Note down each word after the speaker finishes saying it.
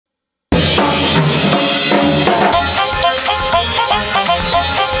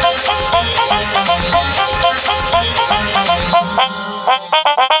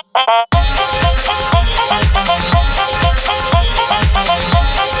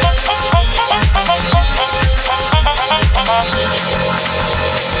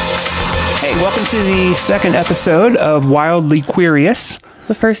right, welcome to the second episode of Wildly Queerious.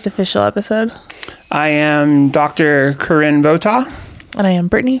 The first official episode. I am Dr. Corinne Vota. And I am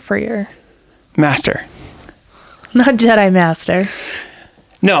Brittany Freer. Master. Not Jedi Master.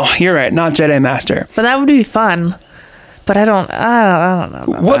 No, you're right, not Jedi Master. But that would be fun. But I don't know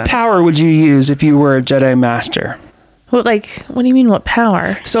about What that. power would you use if you were a Jedi Master? What do you mean, what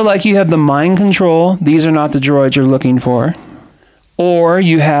power? So, you have the mind control. These are not the droids you're looking for. Or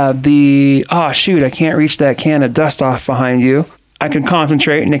you have the, I can't reach that can of dust off behind you. I can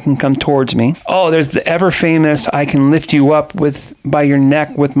concentrate and it can come towards me. Oh, there's the ever famous, I can lift you up by your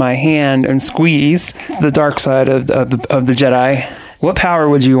neck with my hand and squeeze. It's the dark side of the Jedi. What power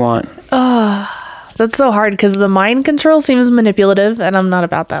would you want? That's so hard because the mind control seems manipulative and I'm not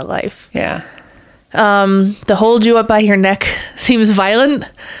about that life. Yeah. The hold you up by your neck seems violent.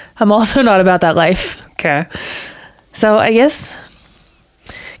 I'm also not about that life. Okay. So I guess,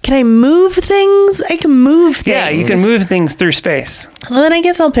 can I move things? I can move things. Yeah, you can move things through space. Well, then I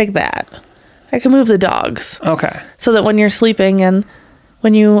guess I'll pick that. I can move the dogs. Okay. So that when you're sleeping and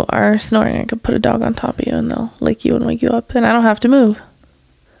when you are snoring, I could put a dog on top of you and they'll lick you and wake you up and I don't have to move.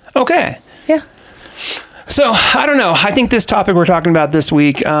 Okay. Yeah. So, I don't know. I think this topic we're talking about this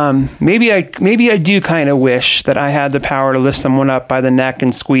week, maybe I do kind of wish that I had the power to lift someone up by the neck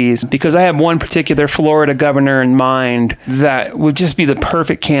and squeeze, because I have one particular Florida governor in mind that would just be the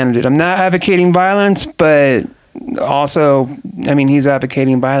perfect candidate. I'm not advocating violence, but also, he's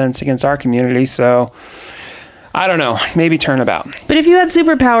advocating violence against our community, so I don't know. Maybe turnabout. But if you had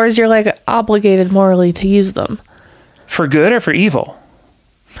superpowers, you're obligated morally to use them. For good or for evil?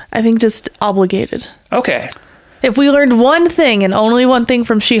 I think just obligated. Okay. If we learned one thing and only one thing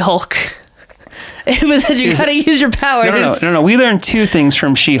from She-Hulk, it was that you gotta use your powers. No. We learned two things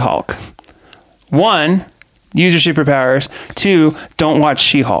from She-Hulk. One, use your superpowers. Two, don't watch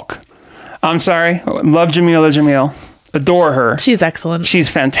She-Hulk. I'm sorry. Love Jamila Jamil. Adore her. She's excellent. She's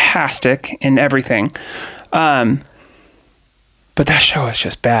fantastic in everything. But that show is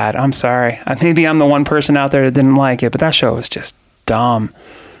just bad. I'm sorry. Maybe I'm the one person out there that didn't like it, but that show was just dumb.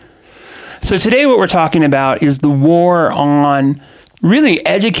 So today what we're talking about is the war on really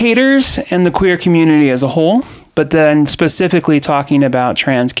educators and the queer community as a whole, but then specifically talking about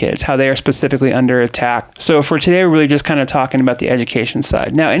trans kids, how they are specifically under attack. So for today, we're really just kind of talking about the education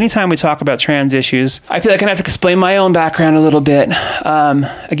side. Now, anytime we talk about trans issues, I feel like I have to explain my own background a little bit.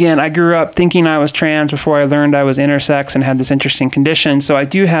 Again, I grew up thinking I was trans before I learned I was intersex and had this interesting condition. So I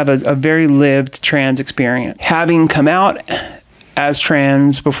do have a very lived trans experience. Having come out as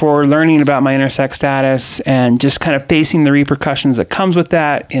trans before learning about my intersex status and just kind of facing the repercussions that comes with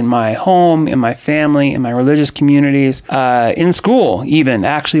that in my home, in my family, in my religious communities, in school even.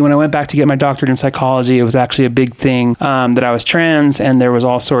 Actually, when I went back to get my doctorate in psychology, it was actually a big thing that I was trans, and there was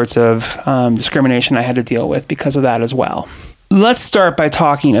all sorts of discrimination I had to deal with because of that as well. Let's start by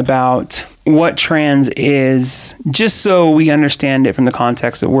talking about what trans is, just so we understand it from the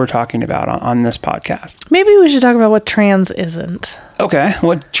context that we're talking about on this podcast. Maybe we should talk about what trans isn't. Okay,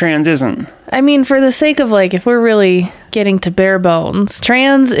 what trans isn't? For the sake of if we're really getting to bare bones,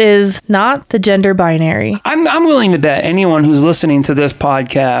 trans is not the gender binary. I'm willing to bet anyone who's listening to this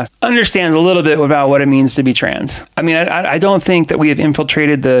podcast understands a little bit about what it means to be trans. I don't think that we have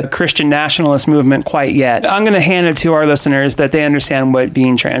infiltrated the Christian nationalist movement quite yet. I'm going to hand it to our listeners that they understand what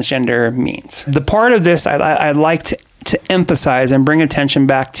being transgender means. The part of this I'd like to emphasize and bring attention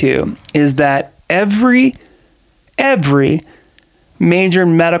back to is that every major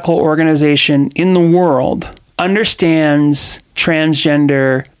medical organization in the world understands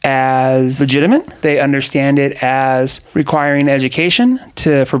transgender as legitimate. They understand it as requiring education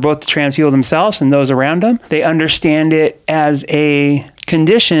for both the trans people themselves and those around them. They understand it as a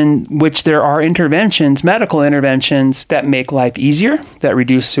condition which there are interventions, medical interventions, that make life easier, that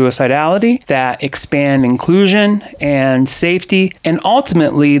reduce suicidality, that expand inclusion and safety. And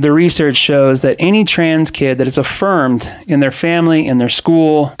ultimately, the research shows that any trans kid that is affirmed in their family, in their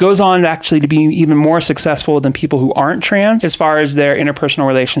school, goes on actually to be even more successful than people who aren't trans as far as their interpersonal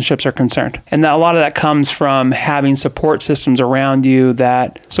relationships are concerned. And that a lot of that comes from having support systems around you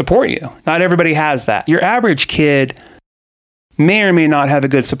that support you. Not everybody has that. Your average kid may or may not have a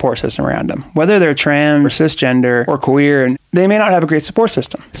good support system around them. Whether they're trans or cisgender or queer, and they may not have a great support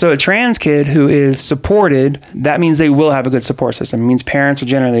system. So a trans kid who is supported, that means they will have a good support system. It means parents are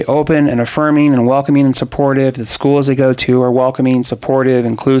generally open and affirming and welcoming and supportive. The schools they go to are welcoming, supportive,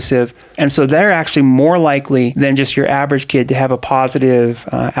 inclusive. And so they're actually more likely than just your average kid to have a positive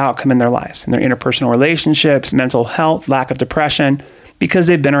outcome in their lives, in their interpersonal relationships, mental health, lack of depression, because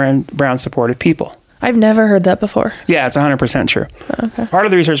they've been around supportive people. I've never heard that before. Yeah, it's 100% true. Okay. Part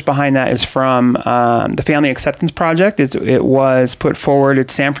of the research behind that is from the Family Acceptance Project. It was put forward at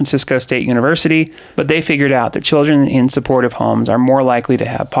San Francisco State University, but they figured out that children in supportive homes are more likely to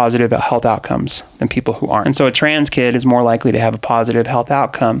have positive health outcomes than people who aren't. And so a trans kid is more likely to have a positive health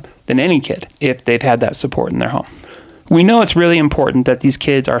outcome than any kid if they've had that support in their home. We know it's really important that these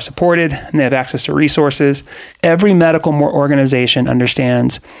kids are supported and they have access to resources. Every medical organization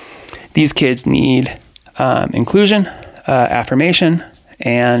understands these kids need inclusion, affirmation,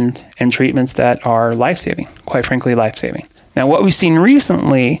 and treatments that are life-saving, quite frankly, life-saving. Now, what we've seen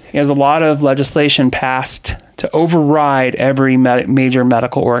recently is a lot of legislation passed to override every major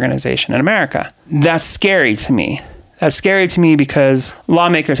medical organization in America. That's scary to me. That's scary to me because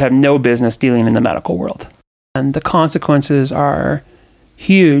lawmakers have no business dealing in the medical world. And the consequences are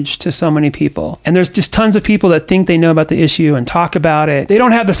huge to so many people. And there's just tons of people that think they know about the issue and talk about it. They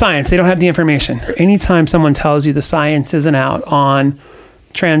don't have the science. They don't have the information. Anytime someone tells you the science isn't out on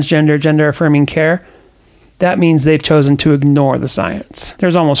transgender, gender-affirming care, that means they've chosen to ignore the science.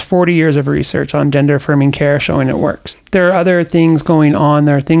 There's almost 40 years of research on gender-affirming care showing it works. There are other things going on.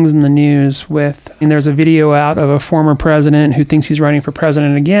 There are things in the news and there's a video out of a former president who thinks he's running for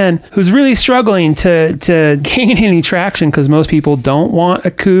president again, who's really struggling to gain any traction because most people don't want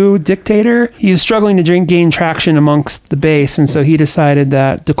a coup dictator. He's struggling to gain traction amongst the base, and so he decided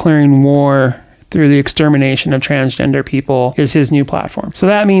that declaring war through the extermination of transgender people is his new platform. So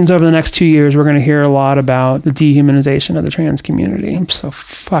that means over the next 2 years, we're going to hear a lot about the dehumanization of the trans community. I'm so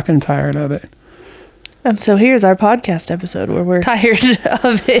fucking tired of it. And so here's our podcast episode where we're tired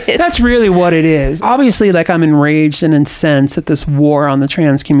of it. That's really what it is. Obviously, I'm enraged and incensed at this war on the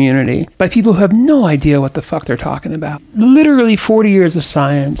trans community by people who have no idea what the fuck they're talking about. Literally 40 years of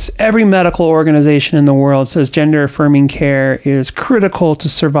science. Every medical organization in the world says gender-affirming care is critical to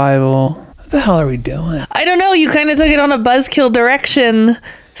survival. What the hell are we doing? I don't know. You kind of took it on a buzzkill direction,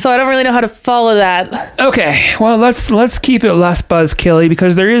 so I don't really know how to follow that. Okay, well, let's keep it less buzzkilly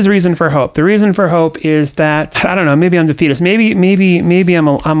because there is reason for hope. The reason for hope is that, I don't know, maybe I'm defeatist. Maybe I'm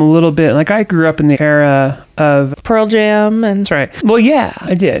a little bit, I grew up in the era of Pearl Jam and... That's right. Well, yeah,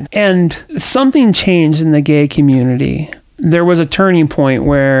 I did. And something changed in the gay community. There was a turning point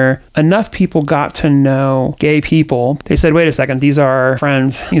where enough people got to know gay people. They said, wait a second, these are our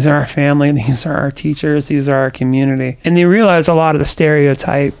friends, these are our family, these are our teachers, these are our community. And they realized a lot of the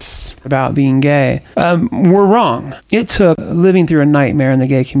stereotypes about being gay were wrong. It took living through a nightmare in the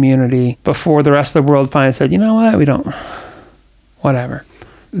gay community before the rest of the world finally said, you know what, we don't, whatever.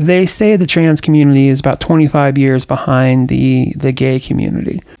 They say the trans community is about 25 years behind the gay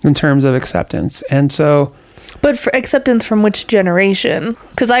community in terms of acceptance. And so... But for acceptance from which generation?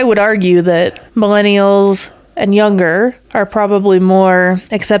 Because I would argue that millennials and younger are probably more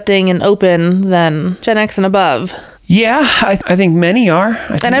accepting and open than Gen X and above. Yeah, I think many are.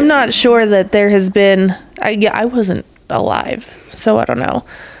 And I'm not sure that there has been... I wasn't alive, so I don't know.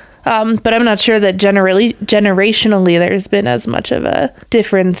 But I'm not sure that generationally there's been as much of a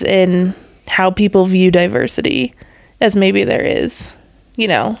difference in how people view diversity as maybe there is,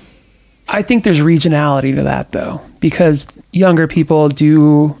 I think there's regionality to that, though, because younger people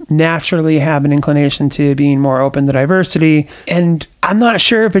do naturally have an inclination to being more open to diversity. And I'm not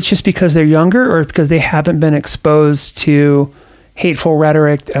sure if it's just because they're younger or because they haven't been exposed to hateful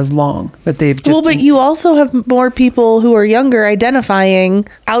rhetoric as long that they've just... Well, but you also have more people who are younger identifying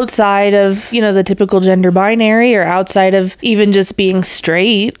outside of, the typical gender binary or outside of even just being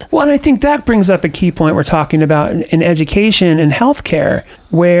straight. Well, and I think that brings up a key point we're talking about in education and healthcare,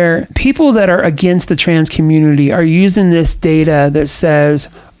 where people that are against the trans community are using this data that says,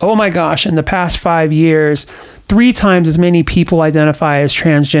 oh my gosh, in the past 5 years, 3 times as many people identify as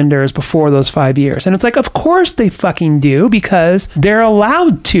transgender as before those 5 years. And it's of course they fucking do, because they're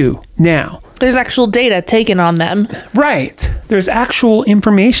allowed to now. There's actual data taken on them. Right. There's actual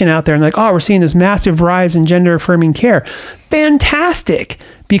information out there. And we're seeing this massive rise in gender-affirming care. Fantastic.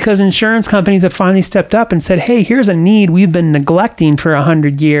 Because insurance companies have finally stepped up and said, hey, here's a need we've been neglecting for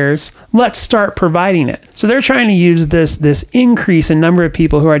 100 years. Let's start providing it. So they're trying to use this increase in number of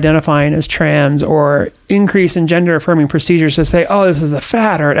people who are identifying as trans or increase in gender-affirming procedures to say, oh, this is a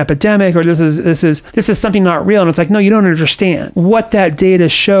fad or an epidemic or this is something not real. And it's no, you don't understand. What that data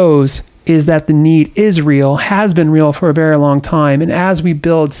shows is that the need is real, has been real for a very long time. And as we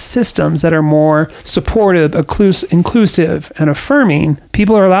build systems that are more supportive, inclusive, and affirming,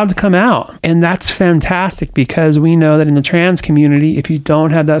 people are allowed to come out. And that's fantastic because we know that in the trans community, if you don't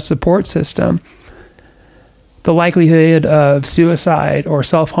have that support system, the likelihood of suicide or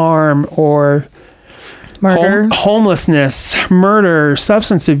self-harm or Murder. Homelessness, murder,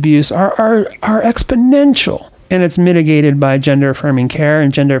 substance abuse are exponential. And it's mitigated by gender-affirming care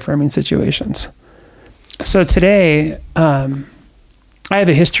and gender-affirming situations. So today, I have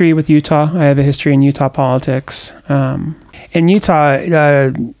a history with Utah. I have a history in Utah politics. In Utah,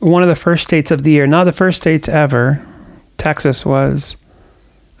 one of the first states of the year, not the first states ever, Texas was,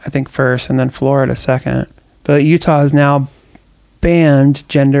 I think, first, and then Florida second. But Utah has now banned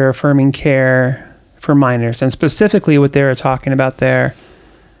gender-affirming care for minors. And specifically what they were talking about there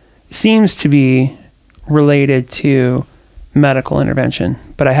seems to be related to medical intervention.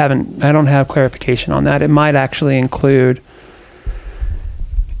 But I don't have clarification on that. It might actually include,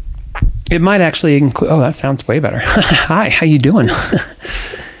 oh, that sounds way better. Hi, how you doing?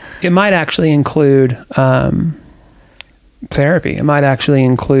 It might actually include therapy. It might actually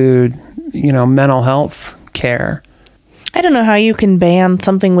include, mental health care. I don't know how you can ban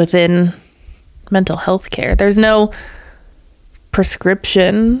something within mental health care. There's no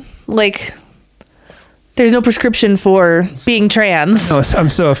prescription. There's no prescription for being trans. Oh, I'm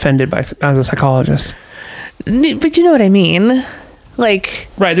so offended as a psychologist. But you know what I mean? Right,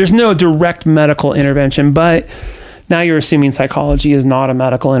 there's no direct medical intervention, but now you're assuming psychology is not a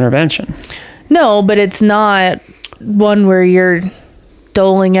medical intervention. No, but it's not one where you're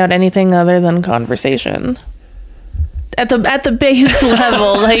doling out anything other than conversation. At the base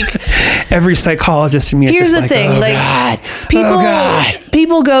level, every psychologist to me. Here's the thing,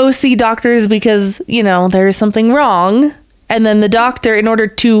 people go see doctors because there's something wrong, and then the doctor, in order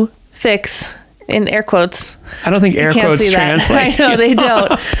to fix, in air quotes. I don't think air quotes translate. I know they don't.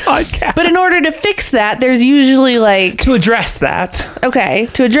 Podcast. But in order to fix that, there's usually to address that. Okay,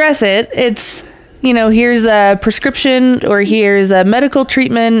 to address it, it's here's a prescription, or here's a medical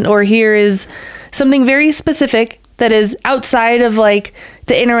treatment, or here is something very specific that is outside of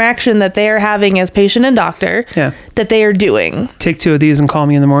the interaction that they are having as patient and doctor. Yeah. That they are doing. Take 2 of these and call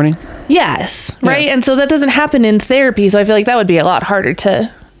me in the morning. Yes. Right. Yeah. And so that doesn't happen in therapy. So I feel like that would be a lot harder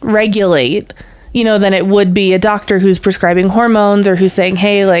to regulate, than it would be a doctor who's prescribing hormones or who's saying,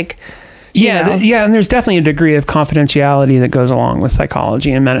 hey, yeah. And there's definitely a degree of confidentiality that goes along with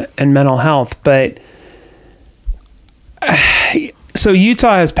psychology and mental health. But so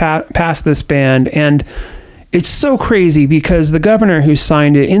Utah has passed this ban, and it's so crazy because the governor who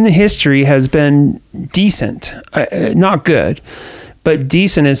signed it in the history has been decent, not good, but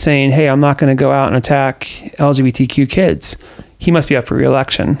decent is saying, hey, I'm not going to go out and attack LGBTQ kids. He must be up for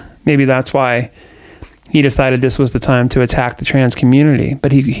re-election. Maybe that's why he decided this was the time to attack the trans community.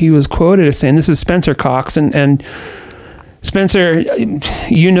 But he was quoted as saying, this is Spencer Cox, and Spencer,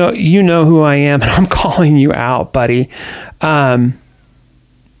 you know who I am, and I'm calling you out, buddy.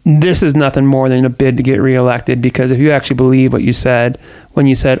 This is nothing more than a bid to get reelected, because if you actually believe what you said when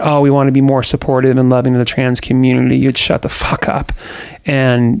you said, oh, we want to be more supportive and loving of the trans community, you'd shut the fuck up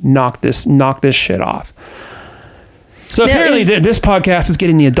and knock this shit off. So now, apparently this podcast is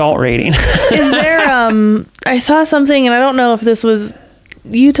getting the adult rating. Is there, I saw something, and I don't know if this was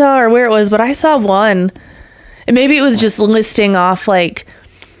Utah or where it was, but I saw one, and maybe it was just listing off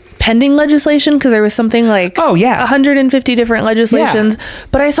pending legislation, because there was something 150 different legislations. Yeah.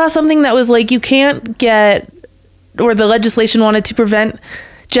 But I saw something that was you can't get, or the legislation wanted to prevent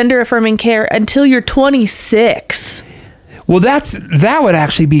gender affirming care until you're 26. Well, that would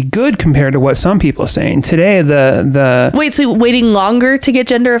actually be good compared to what some people are saying today. Wait, so waiting longer to get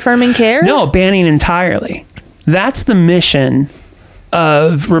gender affirming care? No, banning entirely. That's the mission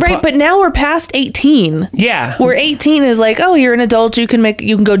of right, but now we're past 18. Yeah, where 18 is oh, you're an adult, you can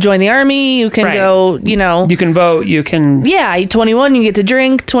go join the army, you can go, you can vote, you can 21 you get to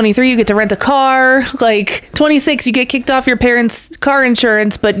drink, 23 you get to rent a car, 26 you get kicked off your parents' car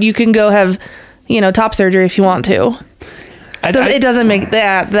insurance, but you can go have top surgery if you want to. It doesn't make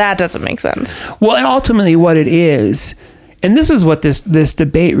that doesn't make sense. Well, and ultimately what it is, and this is what this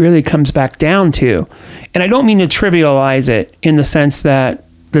debate really comes back down to, and I don't mean to trivialize it in the sense that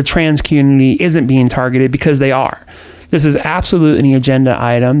the trans community isn't being targeted, because they are. This is absolutely an agenda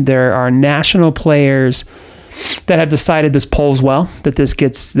item. There are national players that have decided this polls well, that this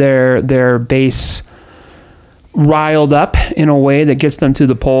gets their base riled up in a way that gets them to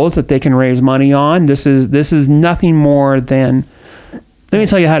the polls that they can raise money on. This is nothing more than, let me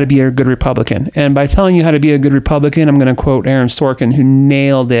tell you how to be a good Republican. And by telling you how to be a good Republican, I'm going to quote Aaron Sorkin, who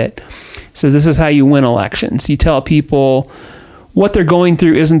nailed it. He says, this is how you win elections. You tell people what they're going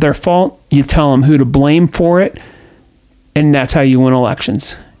through isn't their fault. You tell them who to blame for it. And that's how you win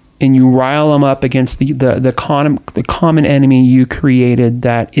elections. And you rile them up against the common enemy you created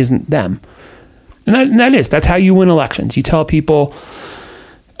that isn't them. And that's how you win elections. You tell people,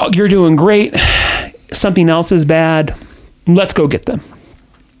 oh, you're doing great. something else is bad, let's go get them.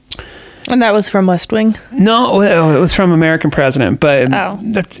 And that was from West Wing? No, it was from American President, but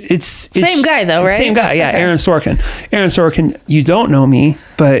it's same guy though, right? Same guy, yeah. Okay. Aaron Sorkin, you don't know me,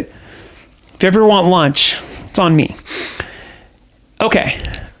 but if you ever want lunch, it's on me. Okay.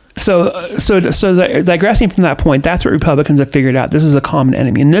 So digressing from that point, that's what Republicans have figured out. This is a common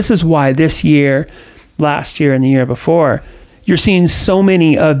enemy. And this is why this year, last year, and the year before, you're seeing so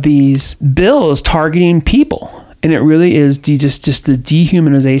many of these bills targeting people. And it really is just the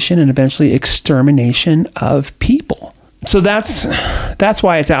dehumanization and eventually extermination of people. So that's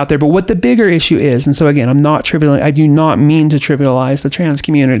why it's out there. But what the bigger issue is, and so again, I do not mean to trivialize the trans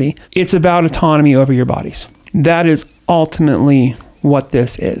community. It's about autonomy over your bodies. That is ultimately what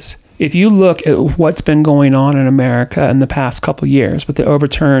this is. If you look at what's been going on in America in the past couple of years with the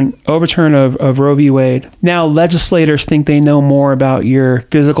overturn of Roe v. Wade, now legislators think they know more about your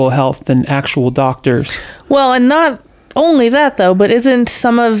physical health than actual doctors. Well, and not only that, though, but isn't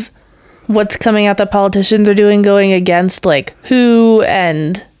some of what's coming out that politicians are doing going against, like, WHO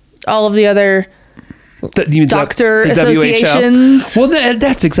and all of the other doctor associations? WHO. Well,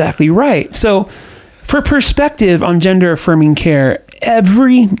 that's exactly right. So for perspective on gender-affirming care,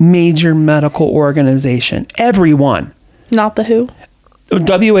 every major medical organization, everyone. Not the WHO? WHO,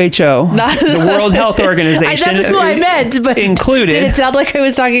 the World Health Organization. That's who I meant, but included. Did it sound like I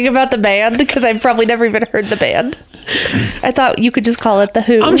was talking about the band? Because I've probably never even heard the band. I thought you could just call it the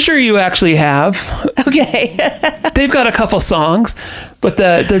WHO. I'm sure you actually have. Okay. They've got a couple songs, but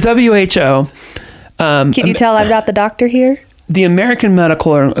the WHO. Can you tell I'm not the doctor here? The American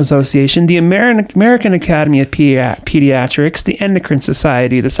Medical Association, the American Academy of Pediatrics, the Endocrine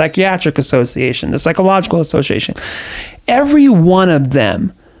Society, the Psychiatric Association, the Psychological Association, every one of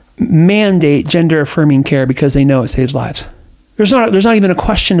them mandate gender-affirming care because they know it saves lives. There's not even a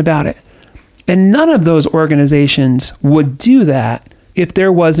question about it. And none of those organizations would do that if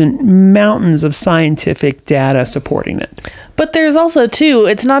there wasn't mountains of scientific data supporting it. But there's also, too,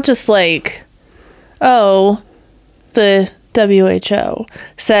 it's not just like, the WHO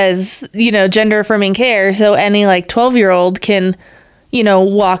says, gender affirming care, so any 12-year-old can,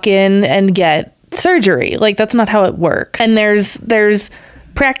 walk in and get surgery. Like, that's not how it works. And there's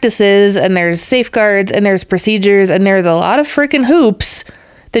practices and there's safeguards and there's procedures and there's a lot of freaking hoops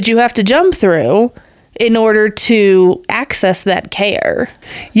that you have to jump through in order to access that care.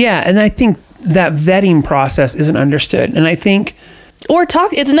 Yeah, and I think that vetting process isn't understood. And I think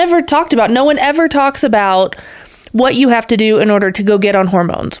it's never talked about. No one ever talks about what you have to do in order to go get on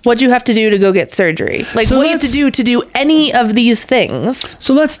hormones, what you have to do to go get surgery, what you have to do any of these things.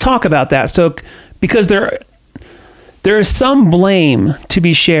 So let's talk about that. So, because there is some blame to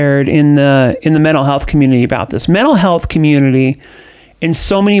be shared in the mental health community about this. Mental health community, in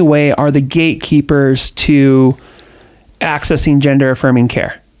so many ways, are the gatekeepers to accessing gender-affirming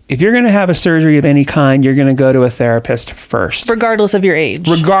care. If you're going to have a surgery of any kind, you're going to go to a therapist first, regardless of your age.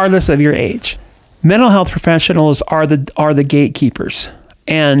 Mental health professionals are the gatekeepers,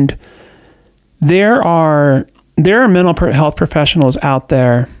 and there are mental health professionals out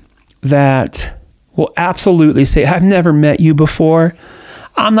there that will absolutely say, "I've never met you before.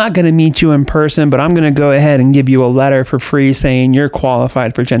 I'm not going to meet you in person, but I'm going to go ahead and give you a letter for free saying you're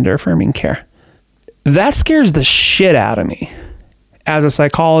qualified for gender affirming care." That scares the shit out of me as a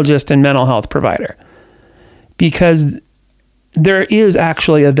psychologist and mental health provider, because there is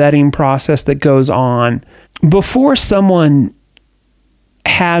actually a vetting process that goes on before someone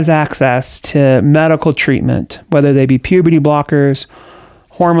has access to medical treatment, whether they be puberty blockers,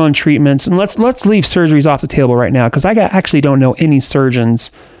 hormone treatments. And let's leave surgeries off the table right now, because I actually don't know any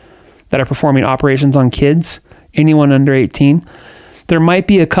surgeons that are performing operations on kids, anyone under 18. There might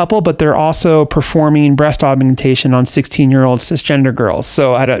be a couple, but they're also performing breast augmentation on 16-year-old cisgender girls.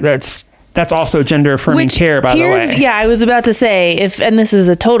 So that's also gender-affirming care, by the way. Yeah, I was about to say, and this is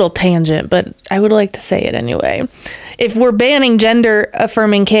a total tangent, but I would like to say it anyway. If we're banning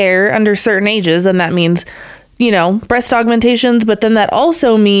gender-affirming care under certain ages, then that means, breast augmentations, but then that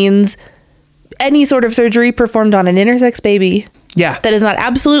also means any sort of surgery performed on an intersex baby. Yeah. That is not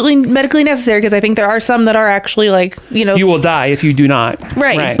absolutely medically necessary, because I think there are some that are actually You will die if you do not.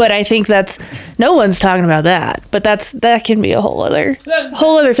 Right. But I think no one's talking about that. But that can be a whole other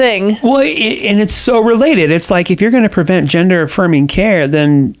thing. Well, and it's so related. It's like, if you're going to prevent gender affirming care,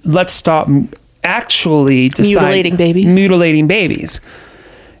 then let's stop actually mutilating babies.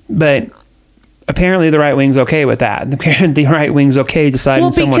 But apparently the right wing's okay with that. Apparently the right wing's okay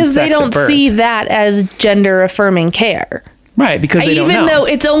deciding someone's sex at birth. Well, because they don't see that as gender affirming care. Right, because they don't know. Even though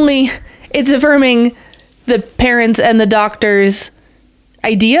it's affirming the parents and the doctors'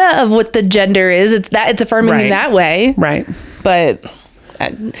 idea of what the gender is. It's affirming in that way. Right. But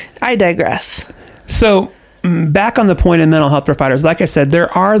I digress. So back on the point of mental health providers, like I said, there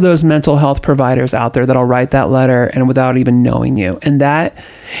are those mental health providers out there that'll write that letter and without even knowing you. And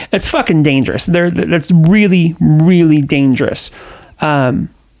it's fucking dangerous. That's really, really dangerous. And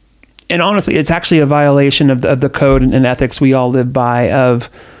honestly, it's actually a violation of the code and ethics we all live by of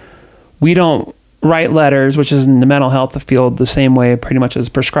we don't write letters, which is in the mental health field the same way pretty much as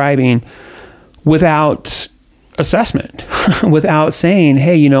prescribing, without assessment, without saying,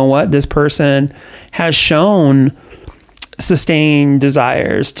 hey, you know what, this person has shown sustained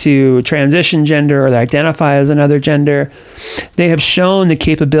desires to transition gender or they identify as another gender. They have shown the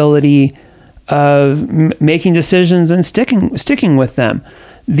capability of making decisions and sticking with them.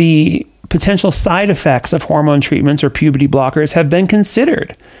 The potential side effects of hormone treatments or puberty blockers have been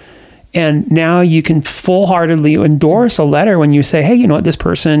considered. And now you can full-heartedly endorse a letter when you say, hey, you know what, this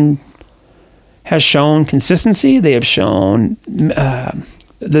person has shown consistency. They have shown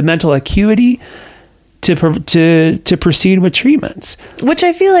the mental acuity to proceed with treatments. Which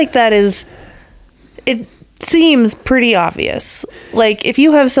I feel like it seems pretty obvious. Like, if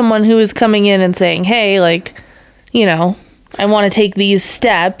you have someone who is coming in and saying, hey, like, you know, I want to take these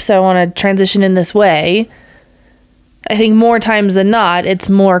steps, I want to transition in this way, I think more times than not, it's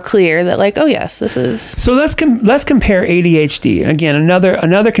more clear that, like, oh yes, this is. So let's compare ADHD, and again,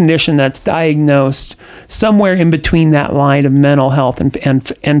 another condition that's diagnosed somewhere in between that line of mental health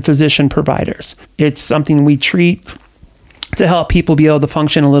and physician providers. It's something we treat to help people be able to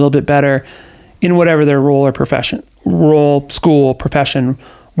function a little bit better in whatever their role or profession, school, profession,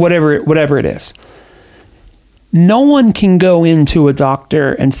 whatever it is. No one can go into a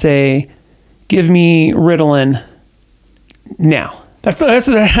doctor and say, "Give me Ritalin." Now, that's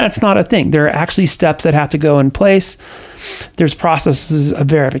not a thing. There are actually steps that have to go in place. There's processes of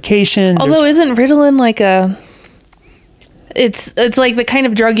verification. Although isn't Ritalin like it's like the kind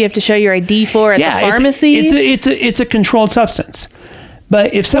of drug you have to show your ID for at the pharmacy? It's a controlled substance.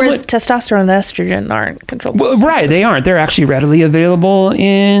 But if someone, whereas testosterone and estrogen aren't controlled substances. Right, they aren't. They're actually readily available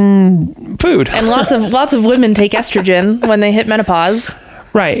in food. And lots of women take estrogen when they hit menopause.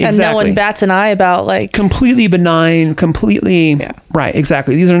 Right, exactly. And no one bats an eye about, like... Completely benign, completely... Yeah. Right,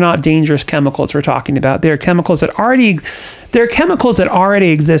 exactly. These are not dangerous chemicals we're talking about. They're chemicals that already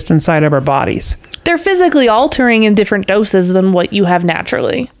exist inside of our bodies. They're physically altering in different doses than what you have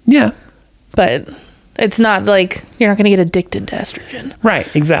naturally. Yeah. But it's not like you're not going to get addicted to estrogen.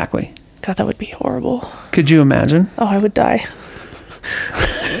 Right, exactly. God, that would be horrible. Could you imagine? Oh, I would die.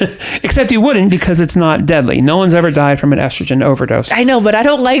 Except you wouldn't, because it's not deadly. No one's ever died from an estrogen overdose. I know, but I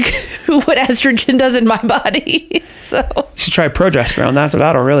don't like what estrogen does in my body. So you should try progesterone.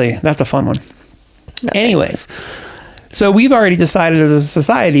 That's a fun one. No, anyways, so we've already decided as a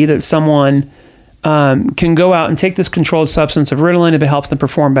society that someone can go out and take this controlled substance of Ritalin if it helps them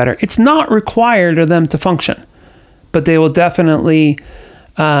perform better. It's not required of them to function, but they will definitely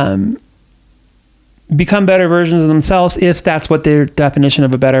become better versions of themselves if that's what their definition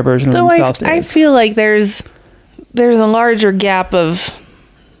of a better version of themselves is. I feel like there's a larger gap of...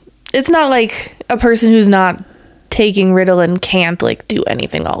 It's not like a person who's not taking Ritalin can't, like, do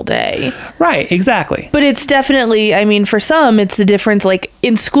anything all day. Right, exactly. But it's definitely... I mean, for some, it's the difference, like,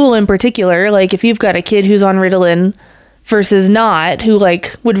 in school in particular. Like, if you've got a kid who's on Ritalin versus not, who,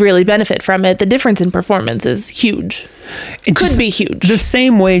 like, would really benefit from it, the difference in performance is huge. It could be huge. The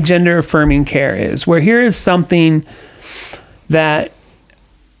same way gender affirming care is, where here is something that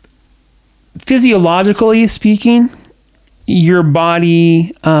physiologically speaking, your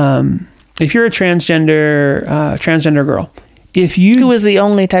body, if you're a transgender girl, who is the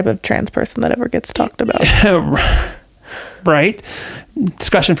only type of trans person that ever gets talked about. Right.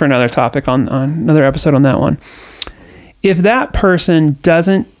 Discussion for another topic on another episode on that one. If that person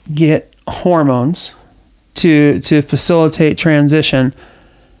doesn't get hormones to facilitate transition,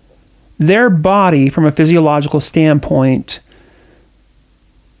 their body, from a physiological standpoint,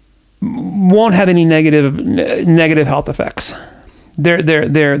 won't have any negative health effects.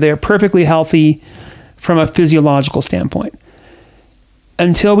 They're perfectly healthy from a physiological standpoint,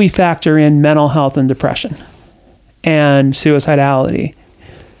 until we factor in mental health and depression and suicidality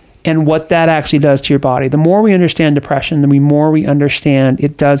and what that actually does to your body. The more we understand depression, the more we understand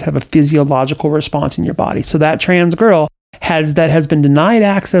it does have a physiological response in your body. So that trans girl has been denied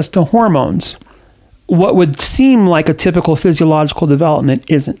access to hormones. What would seem like a typical physiological development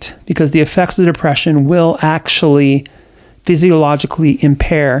isn't, because the effects of depression will actually physiologically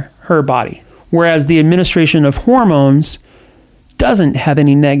impair her body. Whereas the administration of hormones doesn't have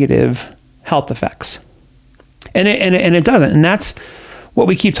any negative health effects. And it doesn't. And that's what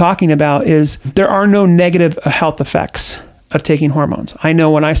we keep talking about is there are no negative health effects of taking hormones. I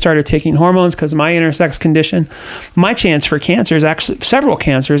know when I started taking hormones because of my intersex condition, my chance for cancers, actually several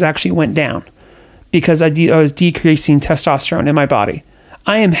cancers, actually went down because I was decreasing testosterone in my body.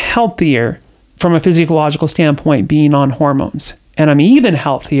 I am healthier from a physiological standpoint being on hormones. And I'm even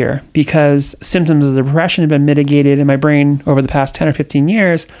healthier because symptoms of depression have been mitigated in my brain over the past 10 or 15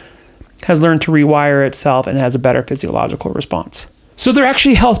 years, has learned to rewire itself and has a better physiological response. So there are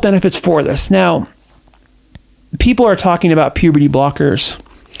actually health benefits for this. Now, people are talking about puberty blockers.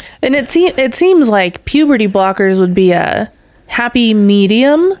 And it seems like puberty blockers would be a happy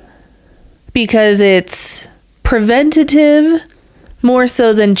medium because it's preventative more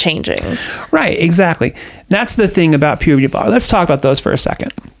so than changing. Right, exactly. That's the thing about puberty blockers. Let's talk about those for a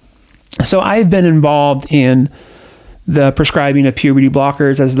second. So I've been involved in the prescribing of puberty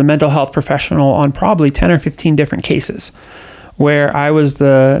blockers as the mental health professional on probably 10 or 15 different cases, where I was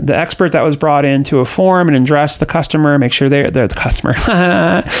the expert that was brought in to inform and address the customer, make sure they're the customer,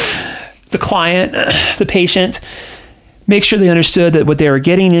 the client, the patient, make sure they understood that what they were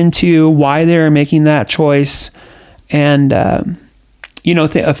getting into, why they were making that choice, and the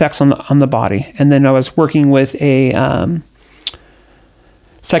effects on the body. And then I was working with a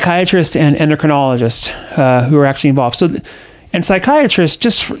psychiatrist and endocrinologist who were actually involved. And psychiatrists,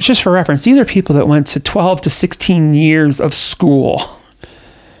 just for reference, these are people that went to 12 to 16 years of school.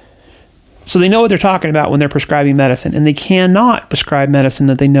 So they know what they're talking about when they're prescribing medicine, and they cannot prescribe medicine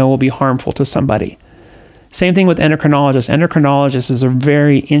that they know will be harmful to somebody. Same thing with endocrinologists. Endocrinologists is a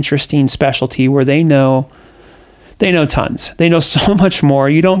very interesting specialty where they know tons. They know so much more.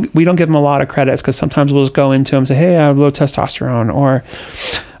 We don't give them a lot of credits because sometimes we'll just go into them and say, hey, I have low testosterone, or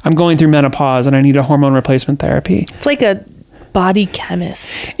I'm going through menopause and I need a hormone replacement therapy. It's like a body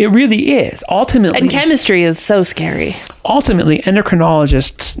chemist. It really is. Ultimately, and chemistry is so scary. Ultimately,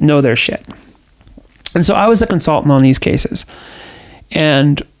 endocrinologists know their shit. And so I was a consultant on these cases.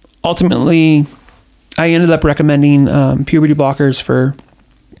 And ultimately, I ended up recommending puberty blockers for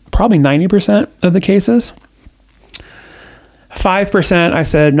probably 90% of the cases. 5%, I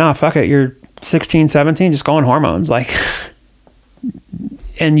said, nah, fuck it. You're 16, 17, just go on hormones.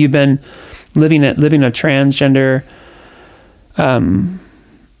 And you've been living a transgender,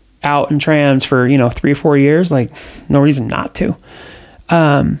 out and trans for 3 or 4 years, no reason not to.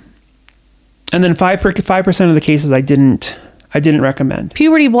 And then 5% of the cases I didn't recommend.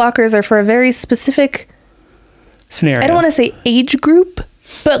 Puberty blockers are for a very specific scenario. I don't want to say age group,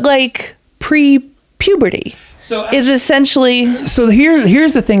 but pre-puberty. So is essentially. So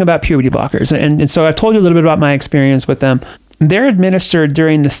here's the thing about puberty blockers, and so I've told you a little bit about my experience with them. They're administered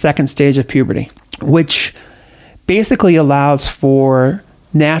during the second stage of puberty, which basically allows for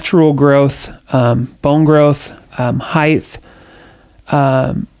natural growth, bone growth, height,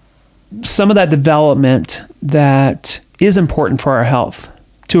 some of that development that is important for our health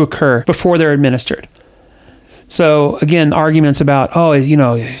to occur before they're administered. So again, arguments about,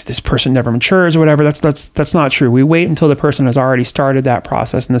 this person never matures or whatever, that's not true. We wait until the person has already started that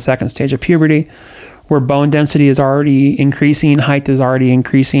process in the second stage of puberty, where bone density is already increasing, height is already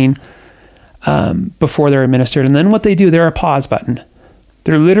increasing, before they're administered. And then what they do, they're a pause button.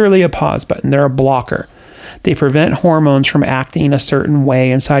 They're literally a pause button. They're a blocker. They prevent hormones from acting a certain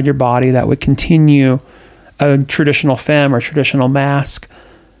way inside your body that would continue a traditional femme or traditional masc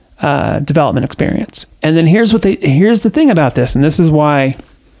development experience. And then here's the thing about this, and this is why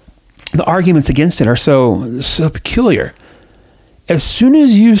the arguments against it are so peculiar. As soon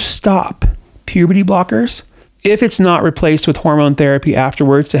as you stop puberty blockers, if it's not replaced with hormone therapy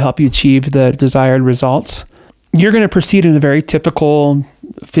afterwards to help you achieve the desired results, you're going to proceed in a very typical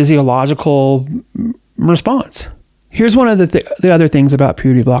physiological response. Here's one of the other things about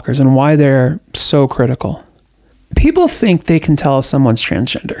puberty blockers and why they're so critical. People think they can tell if someone's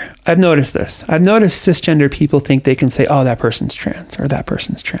transgender. I've noticed this. I've noticed cisgender people think they can say, oh, that person's trans or that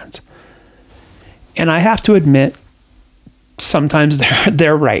person's trans. And I have to admit, sometimes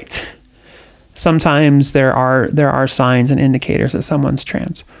they're right. Sometimes there are signs and indicators that someone's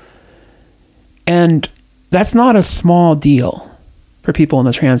trans. And that's not a small deal for people in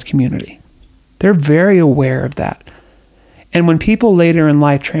the trans community. They're very aware of that. And when people later in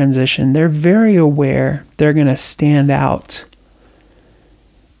life transition, they're very aware they're going to stand out.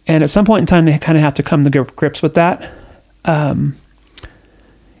 And at some point in time, they kind of have to come to grips with that.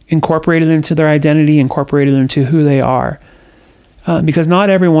 Incorporate it into their identity, incorporate it into who they are. Because not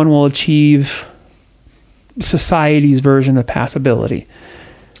everyone will achieve society's version of passability.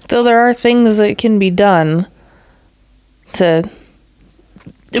 Though there are things that can be done to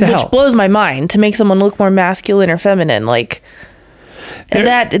which help. Blows my mind, to make someone look more masculine or feminine. And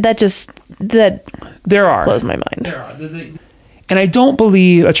that there are. blows my mind. There are. And I don't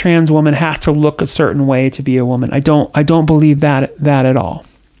believe a trans woman has to look a certain way to be a woman. I don't believe that at all.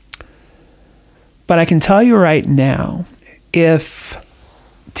 But I can tell you right now, if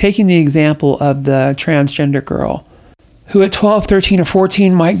taking the example of the transgender girl who at 12, 13, or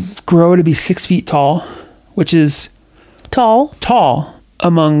 14 might grow to be 6 feet tall, which is tall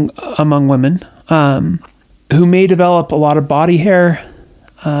among women, who may develop a lot of body hair,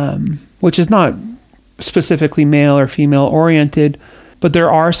 which is not specifically male or female oriented, but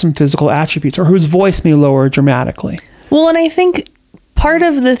there are some physical attributes, or whose voice may lower dramatically. Well, and I think part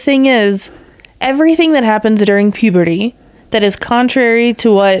of the thing is everything that happens during puberty that is contrary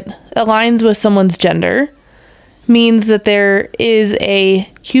to what aligns with someone's gender means that there is a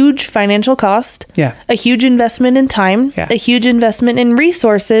huge financial cost, a huge investment in time, a huge investment in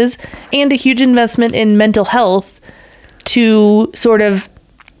resources, and a huge investment in mental health to sort of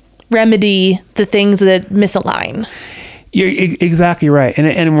remedy the things that misalign. You're exactly right.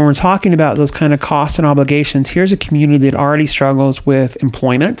 And when we're talking about those kind of costs and obligations, here's a community that already struggles with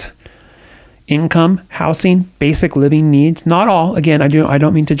employment, income, housing, basic living needs. Not all. Again, I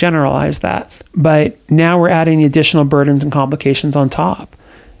don't mean to generalize that. But now we're adding additional burdens and complications on top.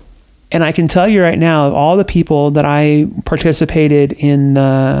 And I can tell you right now, of all the people that I participated in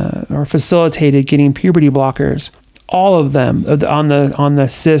or facilitated getting puberty blockers, all of them on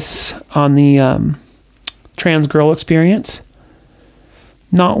the trans girl experience,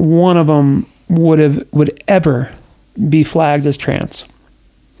 not one of them would ever be flagged as trans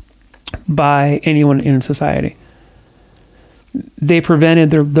by anyone in society. They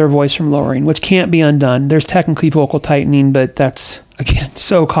prevented their voice from lowering, which can't be undone. There's technically vocal tightening, but that's, again,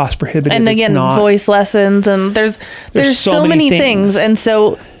 so cost prohibitive. And again, voice lessons, and there's so many things. And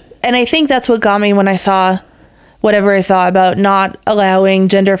I think that's what got me when I saw whatever I saw about not allowing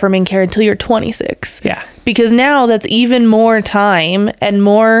gender affirming care until you're 26. Yeah. Because now that's even more time and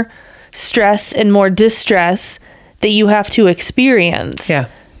more stress and more distress that you have to experience. Yeah.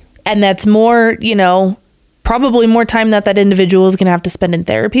 And that's more, probably more time that individual is going to have to spend in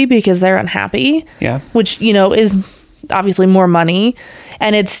therapy because they're unhappy. Yeah. Which, is obviously more money.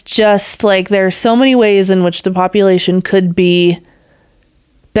 And it's just like there are so many ways in which the population could be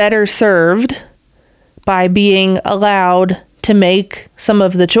better served by being allowed to make some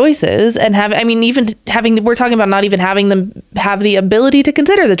of the choices and we're talking about not even having them have the ability to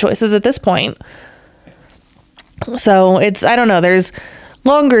consider the choices at this point. So I don't know, there's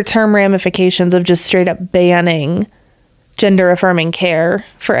longer term ramifications of just straight up banning gender affirming care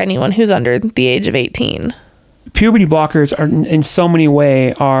for anyone who's under the age of 18. Puberty blockers are in so many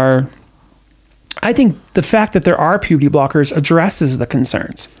ways I think the fact that there are puberty blockers addresses the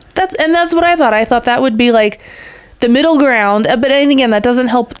concerns. That's what I thought. I thought that would be like the middle ground, but again, that doesn't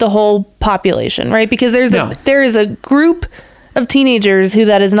help the whole population, right? Because there is a group of teenagers who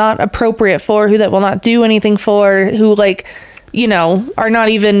that is not appropriate for, who that will not do anything for, who are not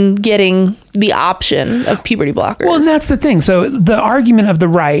even getting the option of puberty blockers. Well, and that's the thing. So the argument of the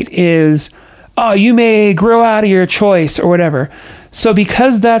right is, oh, you may grow out of your choice or whatever. So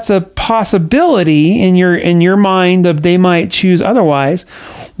because that's a possibility in your mind of they might choose otherwise,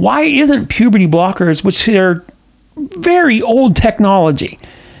 why isn't puberty blockers, which are very old technology,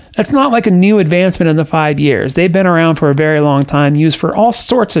 it's not like a new advancement in the 5 years. They've been around for a very long time, used for all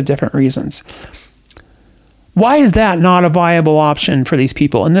sorts of different reasons. Why is that not a viable option for these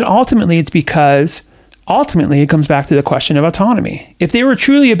people? And then ultimately it comes back to the question of autonomy. If they were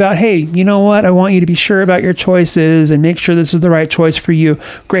truly about, hey, you know what? I want you to be sure about your choices and make sure this is the right choice for you.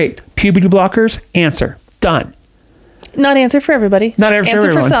 Great. Puberty blockers, answer. Done. Not answer for everybody. Not answer for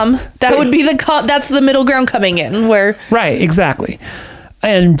everyone. For some. That would be that's the middle ground coming in where. Right, exactly.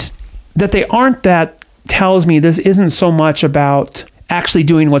 And that they aren't, that tells me this isn't so much about actually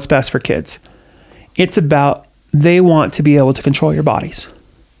doing what's best for kids. It's about they want to be able to control your bodies.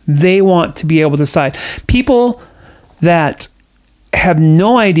 They want to be able to decide. People that have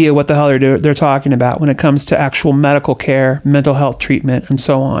no idea what the hell they're talking about when it comes to actual medical care, mental health treatment, and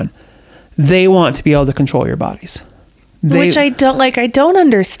so on. They want to be able to control your bodies. Which I don't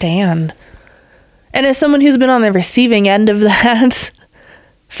understand. And as someone who's been on the receiving end of that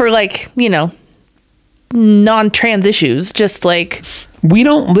for non-trans issues, just like... We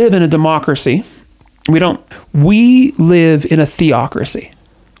don't live in a democracy. We live in a theocracy.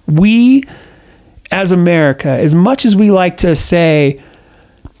 We, as America, as much as we like to say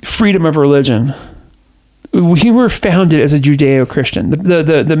freedom of religion, we were founded as a Judeo-Christian.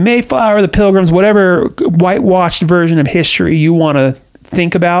 The Mayflower, the Pilgrims, whatever whitewashed version of history you want to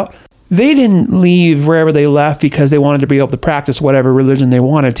think about, they didn't leave wherever they left because they wanted to be able to practice whatever religion they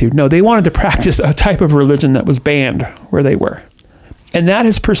wanted to. No, they wanted to practice a type of religion that was banned where they were. And that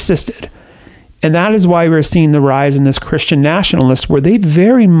has persisted. And that is why we're seeing the rise in this Christian nationalists, where they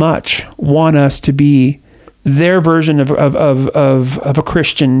very much want us to be their version of a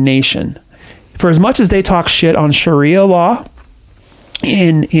Christian nation. For as much as they talk shit on Sharia law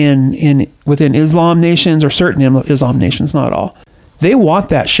within Islam nations, or certain Islam nations, not all, they want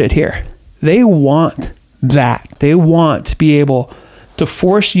that shit here. They want that. They want to be able to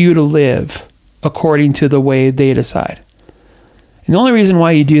force you to live according to the way they decide. And the only reason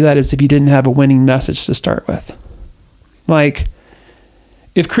why you do that is if you didn't have a winning message to start with. Like,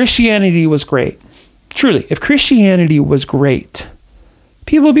 if Christianity was great, truly, if Christianity was great,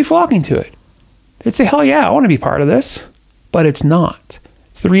 people would be flocking to it. They'd say, hell yeah, I want to be part of this. But it's not.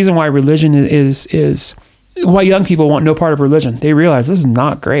 It's the reason why religion is why young people want no part of religion. They realize this is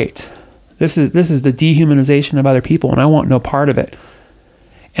not great. This is the dehumanization of other people, and I want no part of it.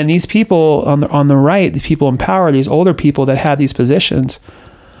 And these people on the right, these people in power, these older people that have these positions,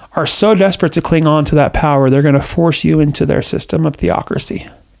 are so desperate to cling on to that power, they're going to force you into their system of theocracy.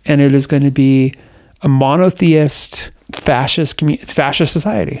 And it is going to be a monotheist, fascist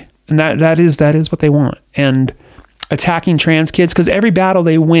society. And that is what they want. And attacking trans kids, because every battle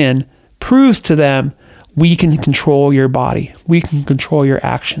they win proves to them, we can control your body. We can control your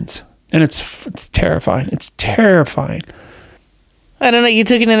actions. And it's terrifying. It's terrifying. I don't know. You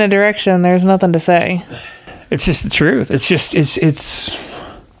took it in a direction. There's nothing to say. It's just the truth. It's just, it's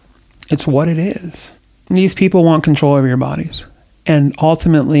what it is. These people want control over your bodies. And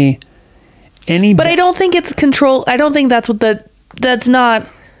ultimately, But I don't think it's control. I don't think that's not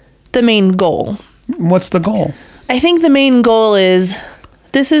the main goal. What's the goal? I think the main goal is,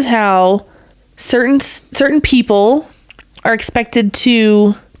 this is how certain people are expected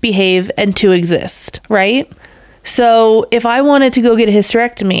to behave and to exist, right? So if I wanted to go get a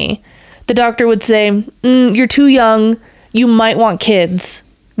hysterectomy, the doctor would say, you're too young, you might want kids,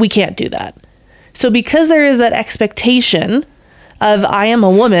 we can't do that. So because there is that expectation of, I am a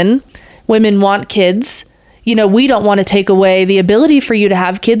woman, women want kids, we don't want to take away the ability for you to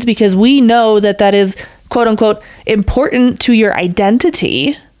have kids, because we know that is, quote unquote, important to your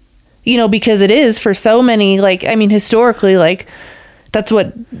identity, because it is for so many, historically, that's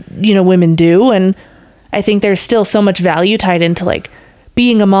what, women do. And I think there's still so much value tied into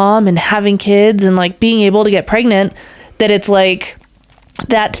being a mom and having kids and being able to get pregnant, that it's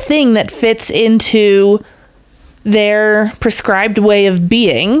that thing that fits into their prescribed way of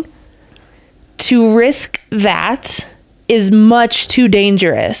being. To risk that is much too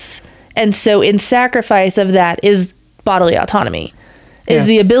dangerous. And so in sacrifice of that is bodily autonomy, is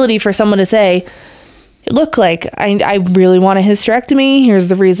the ability for someone to say, look, I really want a hysterectomy. Here's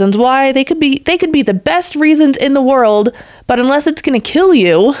the reasons why. They could be the best reasons in the world, but unless it's going to kill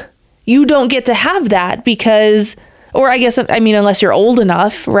you, you don't get to have that, because, or unless you're old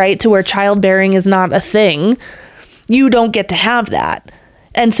enough, right, to where childbearing is not a thing, you don't get to have that.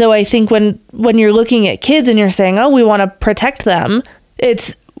 And so I think when you're looking at kids and you're saying, oh, we want to protect them,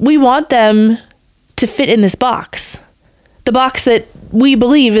 we want them to fit in this box, the box that we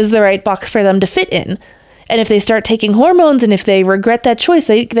believe is the right box for them to fit in. And if they start taking hormones and if they regret that choice,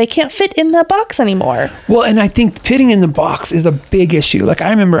 they can't fit in that box anymore. Well, and I think fitting in the box is a big issue. I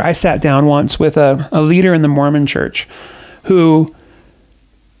remember I sat down once with a leader in the Mormon church who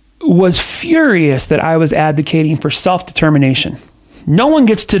was furious that I was advocating for self-determination. No one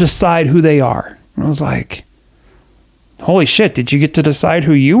gets to decide who they are. And I was like, holy shit, did you get to decide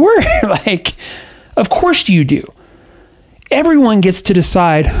who you were? Of course you do. Everyone gets to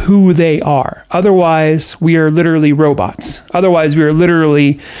decide who they are. Otherwise, we are literally robots. Otherwise, we are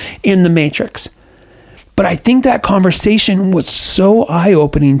literally in the Matrix. But I think that conversation was so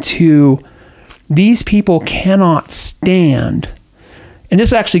eye-opening to, these people cannot stand. And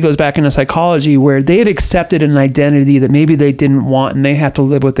this actually goes back into psychology, where they've accepted an identity that maybe they didn't want, and they have to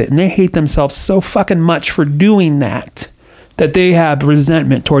live with it. And they hate themselves so fucking much for doing that they have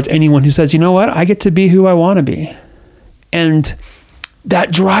resentment towards anyone who says, you know what, I get to be who I want to be. And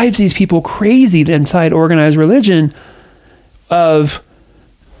that drives these people crazy inside organized religion of,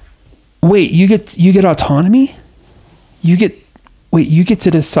 wait, you get autonomy? You get to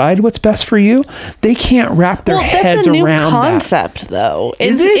decide what's best for you? They can't wrap their heads around that. That's a new concept, though.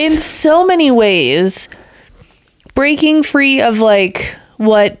 Is it? In so many ways, breaking free of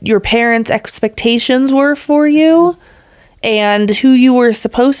what your parents' expectations were for you and who you were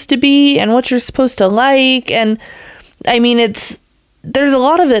supposed to be and what you're supposed to like. And it's there's a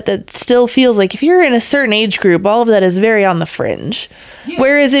lot of it that still feels like if you're in a certain age group, all of that is very on the fringe. Yeah.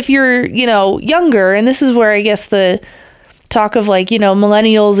 Whereas if you're, younger, and this is where I guess the talk of like,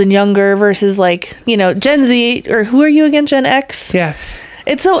 millennials and younger versus like, Gen Z, or who are you again, Gen X? Yes.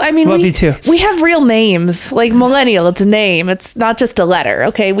 It's so, I mean, Love you too. We have real names. Like millennial, it's a name. It's not just a letter.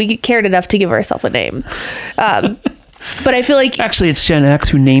 Okay. We cared enough to give ourselves a name. But I feel like... Actually, it's Gen X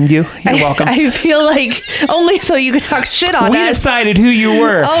who named you. You're welcome. I feel like only so you could talk shit on us. We decided who you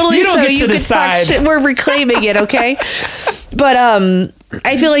were. Only you don't so get to decide. Talk shit. We're reclaiming it, okay? But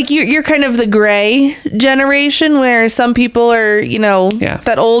I feel like you're kind of the gray generation where some people are,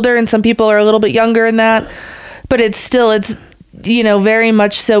 that older and some people are a little bit younger in that. But it's very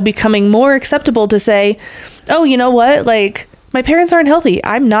much so becoming more acceptable to say, oh, you know what? Like... my parents aren't healthy.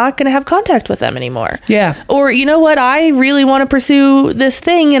 I'm not going to have contact with them anymore. Yeah. Or, you know what? I really want to pursue this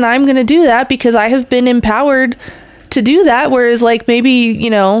thing and I'm going to do that because I have been empowered to do that. Whereas like maybe,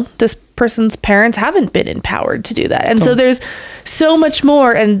 this person's parents haven't been empowered to do that. And so there's so much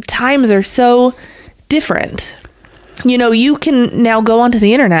more and times are so different. You can now go onto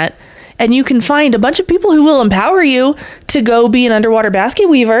the internet and you can find a bunch of people who will empower you to go be an underwater basket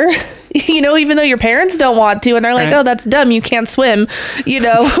weaver. Even though your parents don't want to, and they're like, right. Oh, that's dumb. You can't swim. You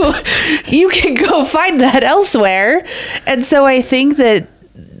can go find that elsewhere. And so I think that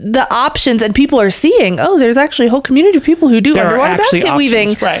the options and people are seeing, oh, there's actually a whole community of people who do underwater basket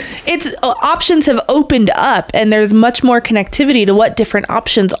weaving. Right. It's options have opened up and there's much more connectivity to what different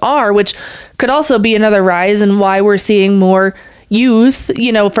options are, which could also be another rise in why we're seeing more youth,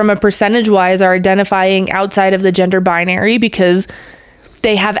 from a percentage wise are identifying outside of the gender binary because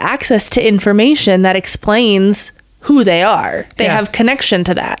they have access to information that explains who they are. They have connection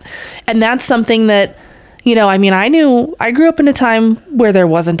to that. And that's something that, I grew up in a time where there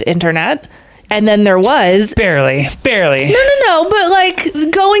wasn't internet. And then there was... Barely. No. But like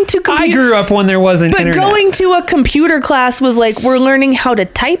going to... I grew up when there wasn't internet. But going to a computer class was like, we're learning how to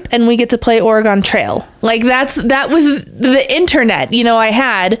type and we get to play Oregon Trail. Like that was the internet, I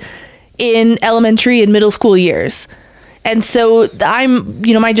had in elementary and middle school years. And so I'm,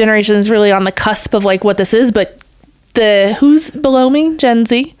 my generation is really on the cusp of like what this is, but who's below me? Gen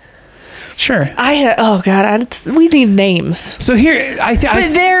Z? Sure. We need names. So here, but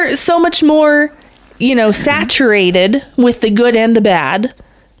they're so much more, saturated with the good and the bad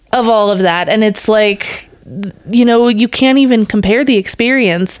of all of that. And it's like, you can't even compare the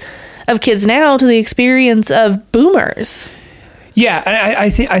experience of kids now to the experience of boomers. Yeah. I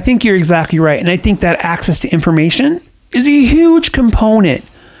think you're exactly right. And I think that access to information is a huge component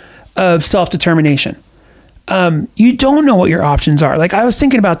of self-determination. You don't know what your options are. Like I was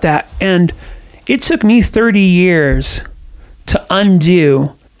thinking about that and it took me 30 years to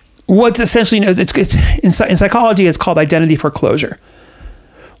undo what's essentially, it's in psychology, it's called identity foreclosure.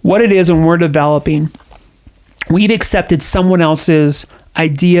 What it is when we're developing, we've accepted someone else's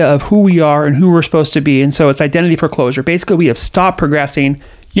idea of who we are and who we're supposed to be. And so it's identity foreclosure. Basically, we have stopped progressing.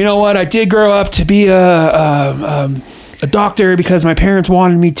 You know what? I did grow up to be a doctor because my parents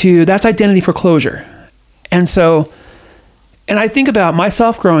wanted me to. That's identity foreclosure. And so, and I think about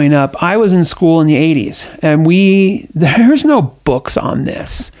myself growing up, I was in school in the 80s and there's no books on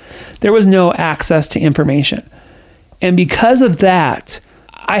this. There was no access to information. And because of that,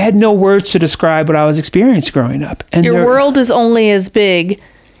 I had no words to describe what I was experiencing growing up. And your world is only as big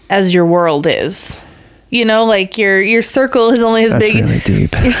as your world is. Like your circle is only as big. That's really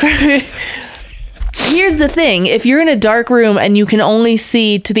deep. Here's the thing. If you're in a dark room and you can only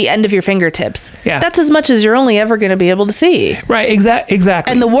see to the end of your fingertips, that's as much as you're only ever going to be able to see. Right. Exactly.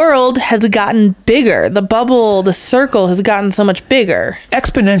 And the world has gotten bigger. The bubble, the circle has gotten so much bigger.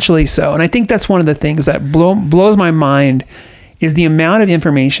 Exponentially so. And I think that's one of the things that blows my mind is the amount of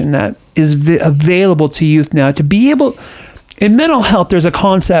information that is available to youth now to be able... In mental health, there's a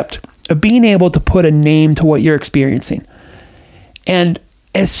concept of being able to put a name to what you're experiencing. And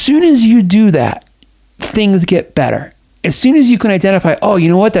as soon as you do that, things get better. As soon as you can identify, oh, you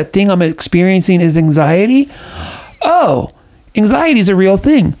know what, that thing I'm experiencing is anxiety. Oh, anxiety is a real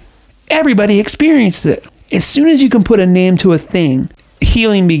thing. Everybody experiences it. As soon as you can put a name to a thing,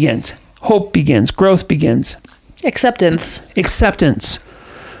 healing begins, hope begins, growth begins. Acceptance.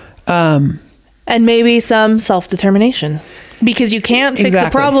 And maybe some self-determination. Because you can't fix the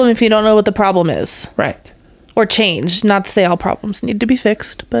problem if you don't know what the problem is. Right. Or change. Not to say all problems need to be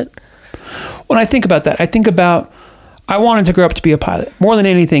fixed, but... When I think about that, I wanted to grow up to be a pilot. More than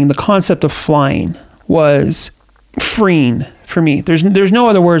anything, the concept of flying was freeing for me. There's no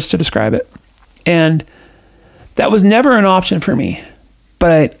other words to describe it. And that was never an option for me.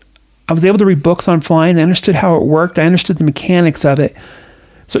 But I was able to read books on flying. I understood how it worked. I understood the mechanics of it.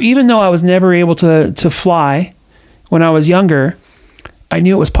 So even though I was never able to fly when I was younger, I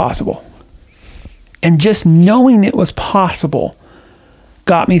knew it was possible. And just knowing it was possible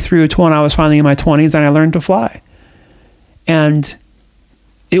got me through to when I was finally in my 20s and I learned to fly. And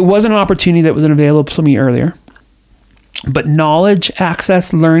it wasn't an opportunity that was available to me earlier. But knowledge,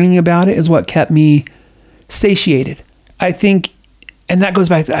 access, learning about it is what kept me satiated. I think, and that goes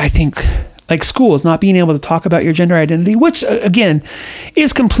back to, I think, like schools, not being able to talk about your gender identity, which again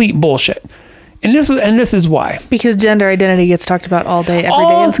is complete bullshit. And this is why. Because gender identity gets talked about all day, every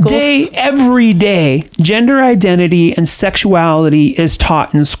day in schools. All day, every day. Gender identity and sexuality is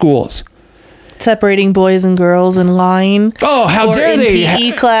taught in schools. Separating boys and girls in line. Oh, how dare they?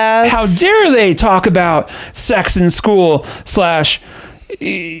 PE class. How dare they talk about sex in school /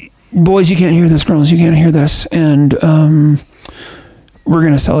 boys, you can't hear this, girls, you can't hear this. And we're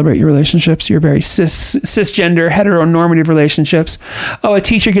going to celebrate your relationships, your very cisgender, heteronormative relationships. Oh, a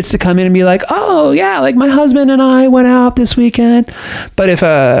teacher gets to come in and be like, oh, yeah, like my husband and I went out this weekend. But if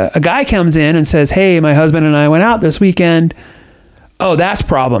a guy comes in and says, hey, my husband and I went out this weekend, oh, that's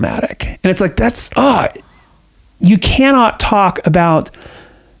problematic. And it's like, you cannot talk about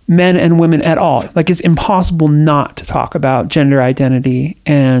men and women at all. Like, it's impossible not to talk about gender identity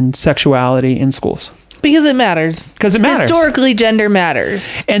and sexuality in schools. Because it matters. Because it matters. Historically, gender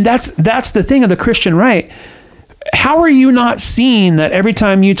matters. And that's the thing of the Christian right. How are you not seeing that every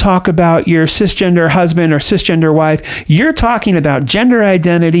time you talk about your cisgender husband or cisgender wife, you're talking about gender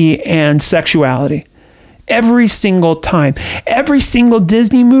identity and sexuality? Every single time. Every single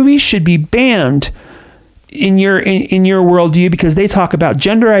Disney movie should be banned in your worldview because they talk about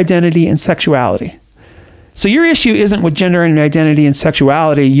gender identity and sexuality. So your issue isn't with gender and identity and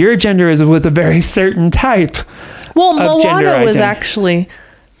sexuality. Your gender is with a very certain type of gender Moana was actually...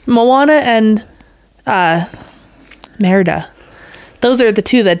 Moana and Merida. Those are the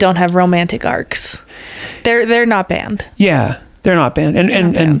two that don't have romantic arcs. They're not banned. Yeah, they're not banned.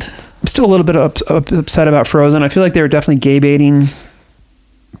 And I'm still a little bit upset about Frozen. I feel like they were definitely gay baiting,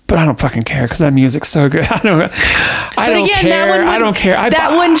 but I don't fucking care because that music's so good. I don't care.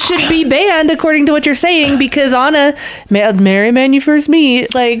 That one should be banned according to what you're saying because Anna, marry a man you first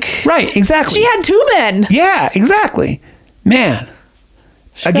meet, like... Right, exactly. She had 2 men. Yeah, exactly. Man.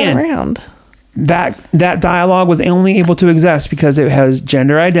 Again, around. That dialogue was only able to exist because it has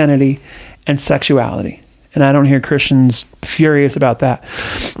gender identity and sexuality. And I don't hear Christians furious about that.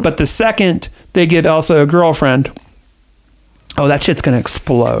 But the second they give Elsa a girlfriend, oh, that shit's going to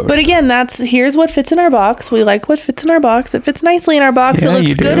explode. But again, here's what fits in our box. We like what fits in our box. It fits nicely in our box. Yeah, it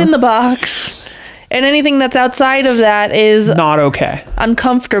looks good in the box. And anything that's outside of that is not okay.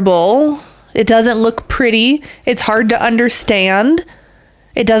 Uncomfortable. It doesn't look pretty. It's hard to understand.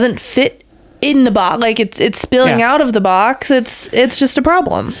 It doesn't fit in the box. Like it's spilling out of the box. It's just a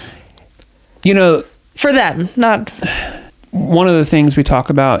problem. You know, for them, not. One of the things we talk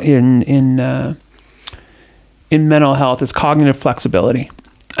about in mental health is cognitive flexibility.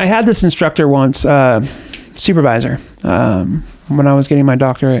 I had this instructor once, supervisor, when I was getting my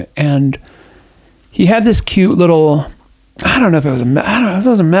doctorate, and he had this cute little, I don't know if it was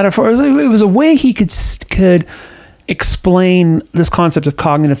a metaphor. It was a way he could explain this concept of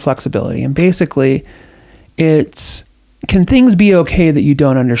cognitive flexibility. And basically, it's, can things be okay that you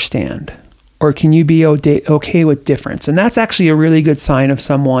don't understand? Or can you be okay with difference? And that's actually a really good sign of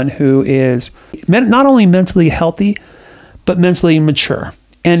someone who is not only mentally healthy, but mentally mature.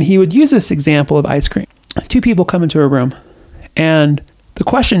 And he would use this example of ice cream. 2 people come into a room, and the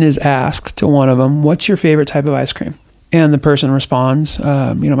question is asked to one of them, what's your favorite type of ice cream? And the person responds,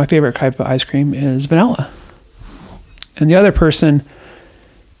 my favorite type of ice cream is vanilla. And the other person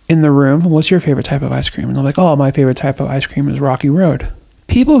in the room, what's your favorite type of ice cream? And they're like, oh, my favorite type of ice cream is Rocky Road.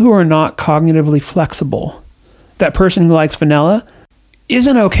 People who are not cognitively flexible, that person who likes vanilla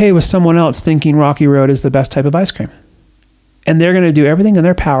isn't okay with someone else thinking Rocky Road is the best type of ice cream. And they're going to do everything in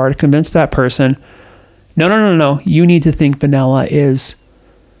their power to convince that person, no, you need to think vanilla is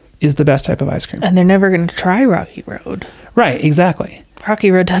the best type of ice cream. And they're never going to try Rocky Road. Right, exactly.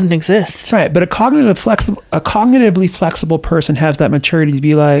 Rocky Road doesn't exist. Right, but a cognitively flexible person has that maturity to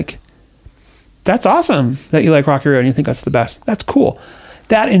be like, that's awesome that you like Rocky Road and you think that's the best. That's cool.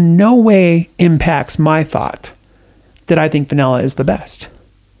 That in no way impacts my thought that I think vanilla is the best.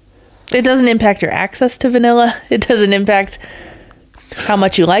 It doesn't impact your access to vanilla. It doesn't impact how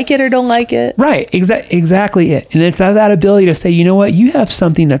much you like it or don't like it. Right. Exactly it. And it's that ability to say, you know what? You have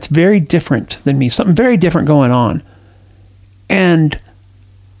something that's very different than me, something very different going on. And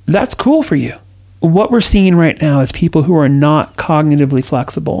that's cool for you. What we're seeing right now is people who are not cognitively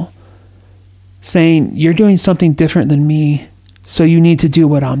flexible saying, you're doing something different than me, so you need to do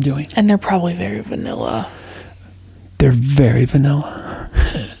what I'm doing. And they're probably very vanilla. They're very vanilla.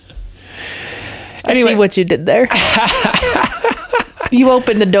 Anyway. I see what you did there. You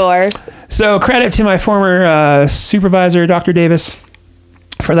opened the door. So credit to my former supervisor, Dr. Davis,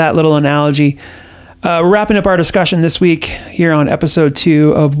 for that little analogy. We're wrapping up our discussion this week here on episode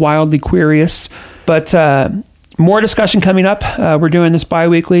 2 of Wildly Queerious. But more discussion coming up. We're doing this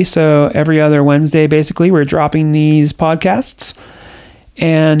bi-weekly, so every other Wednesday, basically, we're dropping these podcasts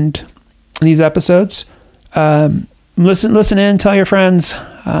and these episodes. Listen in, tell your friends.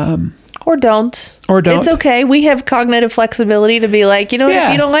 Or don't. Or don't. It's okay. We have cognitive flexibility to be like, if you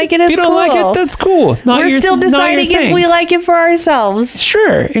don't like it, it's cool. If you don't like it, that's cool. We're still deciding if we like it for ourselves.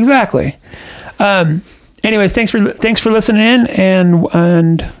 Sure, exactly. Anyways, thanks for listening in,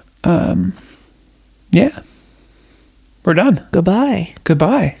 and yeah, we're done.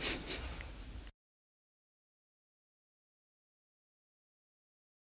 Goodbye.